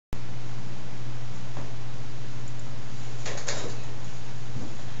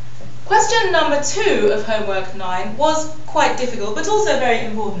Question number 2 of homework 9 was quite difficult, but also very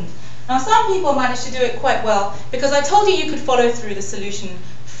important. Now, some people managed to do it quite well because I told you could follow through the solution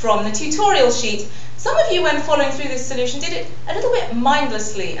from the tutorial sheet. Some of you, when following through this solution, did it a little bit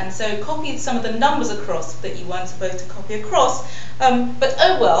mindlessly and so copied some of the numbers across that you weren't supposed to copy across. But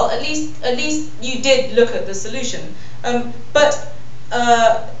oh well, at least you did look at the solution. But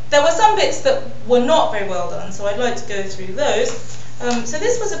there were some bits that were not very well done, so I'd like to go through those. So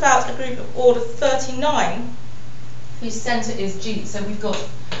this was about a group of order 39 whose centre is G. So we've got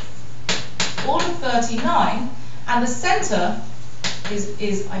order 39 and the centre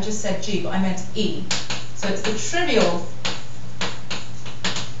is I just said G, but I meant E. So it's the trivial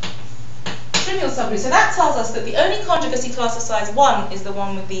subgroup. So that tells us that the only conjugacy class of size 1 is the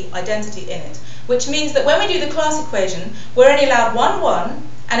one with the identity in it, which means that when we do the class equation, we're only allowed 1,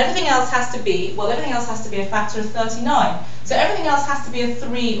 and everything else has to be, well, everything else has to be a factor of 39. So everything else has to be a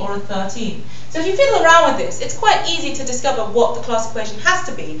 3 or a 13. So if you fiddle around with this, it's quite easy to discover what the class equation has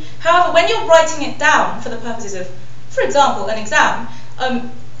to be. However, when you're writing it down for the purposes of, for example, an exam,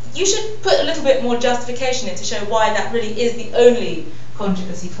 you should put a little bit more justification in to show why that really is the only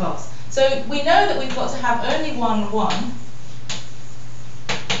conjugacy class. So we know that we've got to have only 1.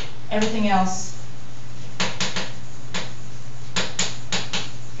 Everything else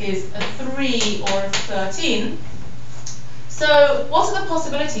is a 3 or a 13. So what are the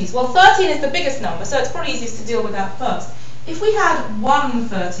possibilities? Well, 13 is the biggest number, so it's probably easiest to deal with that first. If we had 1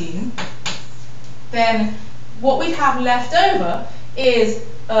 13, then what we have left over is,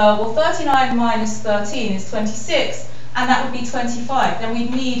 well, 39 minus 13 is 26, and that would be 25. Then we'd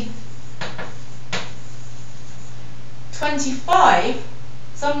need 25,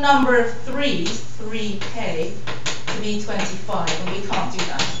 some number of 3s, 3k, to be 25, and we can't do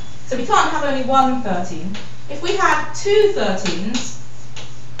that. So we can't have only 1 13. If we had 2 13s,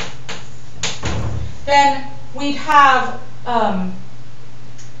 then we'd have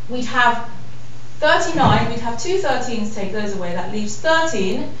 39, we'd have 2 13s, take those away, that leaves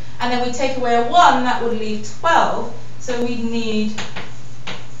 13, and then we take away a 1, that would leave 12, so we'd need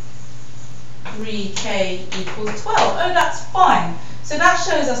 3k equals 12. Oh, that's fine. So that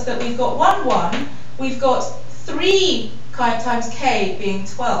shows us that we've got 1, we've got 3 times k being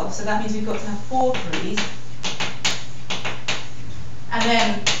 12, so that means we've got to have 4 3s, and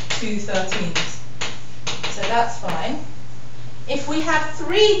then 2 13s. So that's fine. If we had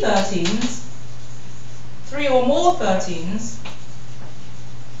 3 13s, 3 or more 13s,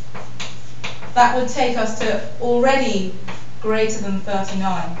 that would take us to already greater than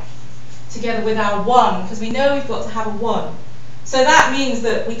 39, together with our 1, because we know we've got to have a 1. So that means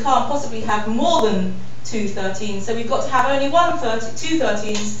that we can't possibly have more than 2 13s, so we've got to have only 2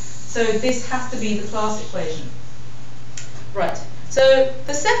 13s, so this has to be the class equation. Right, so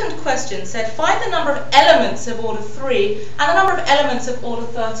the second question said, find the number of elements of order 3 and the number of elements of order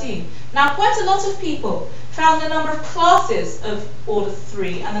 13. Now, quite a lot of people found the number of classes of order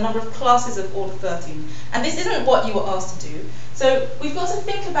 3 and the number of classes of order 13. And this isn't what you were asked to do. So we've got to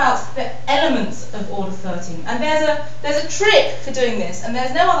think about the elements of order 13. And there's a trick for doing this, and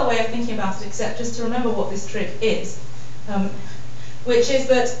there's no other way of thinking about it except just to remember what this trick is, which is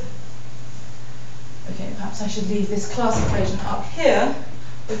that, okay, perhaps I should leave this class equation up here,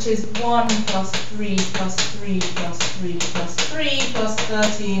 which is 1 plus 3 plus 3 plus 3 plus 3 plus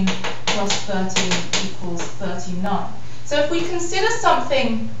 13 plus 13 equals 39. So if we consider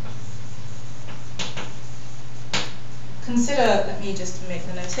something, let me just make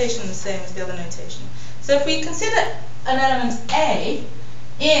the notation the same as the other notation. So if we consider an element A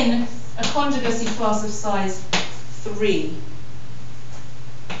in a conjugacy class of size 3,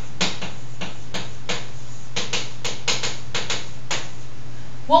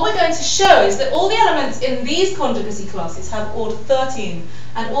 what we're going to show is that all the elements in these conjugacy classes have order 13,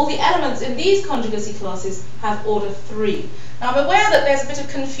 and all the elements in these conjugacy classes have order 3. Now, I'm aware that there's a bit of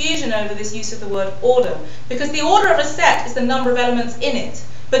confusion over this use of the word order, because the order of a set is the number of elements in it,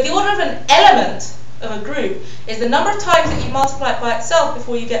 but the order of an element of a group is the number of times that you multiply it by itself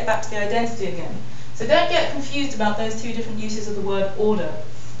before you get back to the identity again. So don't get confused about those two different uses of the word order.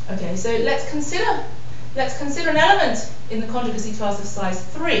 Okay, so let's consider an element in the conjugacy class of size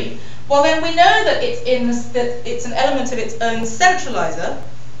 3. Well, then we know that it's an element of its own centralizer.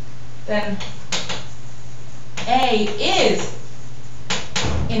 Then A is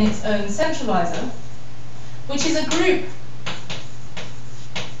in its own centralizer, which is a group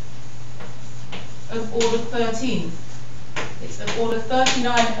of order 13. It's of order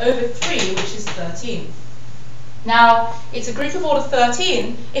 39 over 3, which is 13. Now, it's a group of order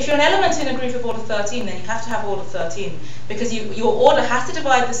 13. If you're an element in a group of order 13, then you have to have order 13, because your order has to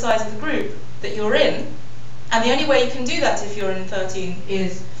divide the size of the group that you're in, and the only way you can do that if you're in 13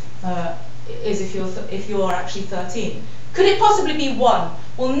 is if you're actually 13. Could it possibly be 1?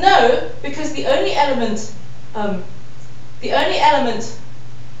 Well, no, because the only element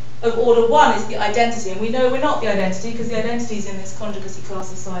of order 1 is the identity, and we know we're not the identity because the identity is in this conjugacy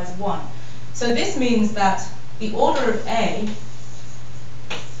class of size 1. So this means that the order of A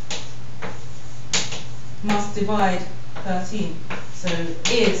must divide 13, so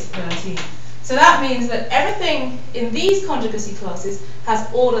is 13. So that means that everything in these conjugacy classes has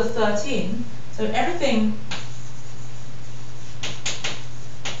order 13, so everything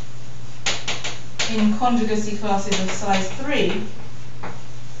in conjugacy classes of size 3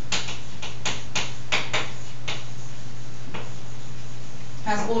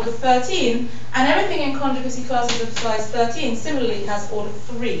 has order 13, and everything in conjugacy classes of size 13 similarly has order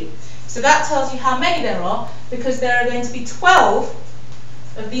 3. So that tells you how many there are, because there are going to be 12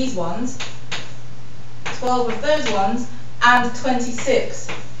 of these ones, 12 of those ones, and 26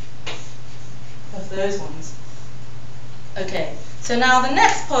 of those ones. Okay, so now the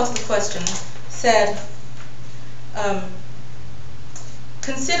next part of the question said,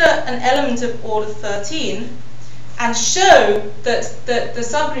 consider an element of order 13 and show that the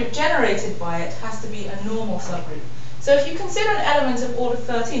subgroup generated by it has to be a normal subgroup. So if you consider an element of order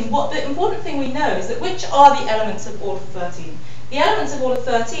 13, what the important thing we know is that which are the elements of order 13? The elements of order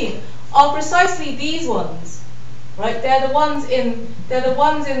 13 are precisely these ones, right? They're the ones in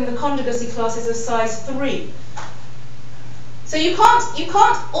the conjugacy classes of size 3. So you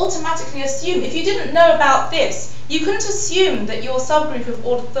can't automatically assume, if you didn't know about this, you couldn't assume that your subgroup of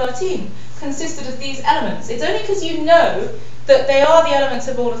order 13 consisted of these elements. It's only because you know that they are the elements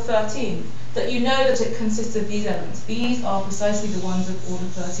of order 13 that you know that it consists of these elements. These are precisely the ones of order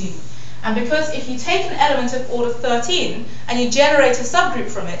 13. And because if you take an element of order 13 and you generate a subgroup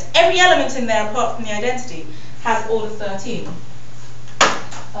from it, every element in there apart from the identity has order 13.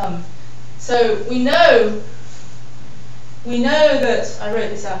 So we know that, I wrote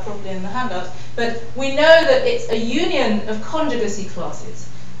this out properly in the handout, but we know that it's a union of conjugacy classes.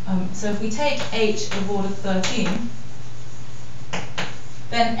 So if we take H of order 13,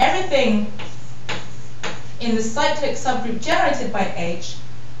 then everything in the cyclic subgroup generated by H,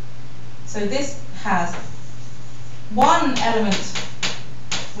 so this has one element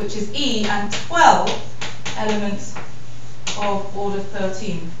which is E and 12 elements of order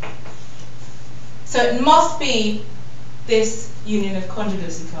 13. So it must be this union of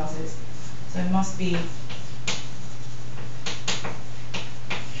conjugacy classes. So it must be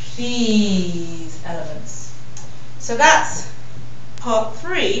these elements. So that's part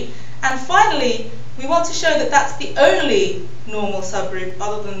 3. And finally, we want to show that that's the only normal subgroup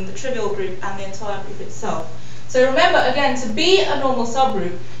other than the trivial group and the entire group itself. So remember, again, to be a normal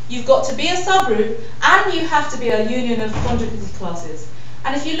subgroup, you've got to be a subgroup and you have to be a union of conjugacy classes.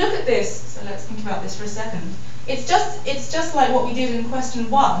 And if you look at this, so let's think about this for a second, it's just like what we did in question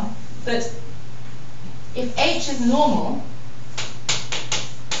 1, that if H is normal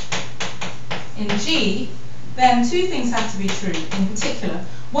in G, then two things have to be true in particular.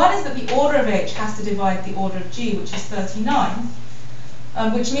 One is that the order of H has to divide the order of G, which is 39,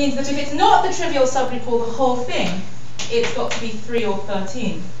 which means that if it's not the trivial subgroup or the whole thing, it's got to be 3 or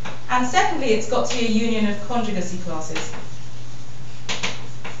 13. And secondly, it's got to be a union of conjugacy classes.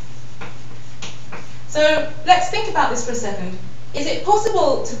 So let's think about this for a second. Is it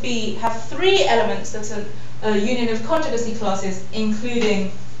possible to have 3 elements that are a union of conjugacy classes,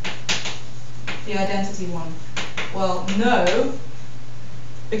 including the identity one? Well, no,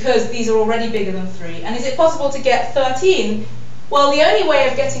 because these are already bigger than 3. And is it possible to get 13? Well, the only way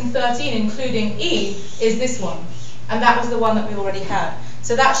of getting 13, including E, is this one. And that was the one that we already had.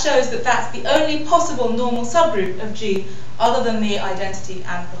 So that shows that that's the only possible normal subgroup of G other than the identity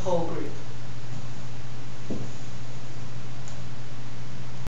and the whole group.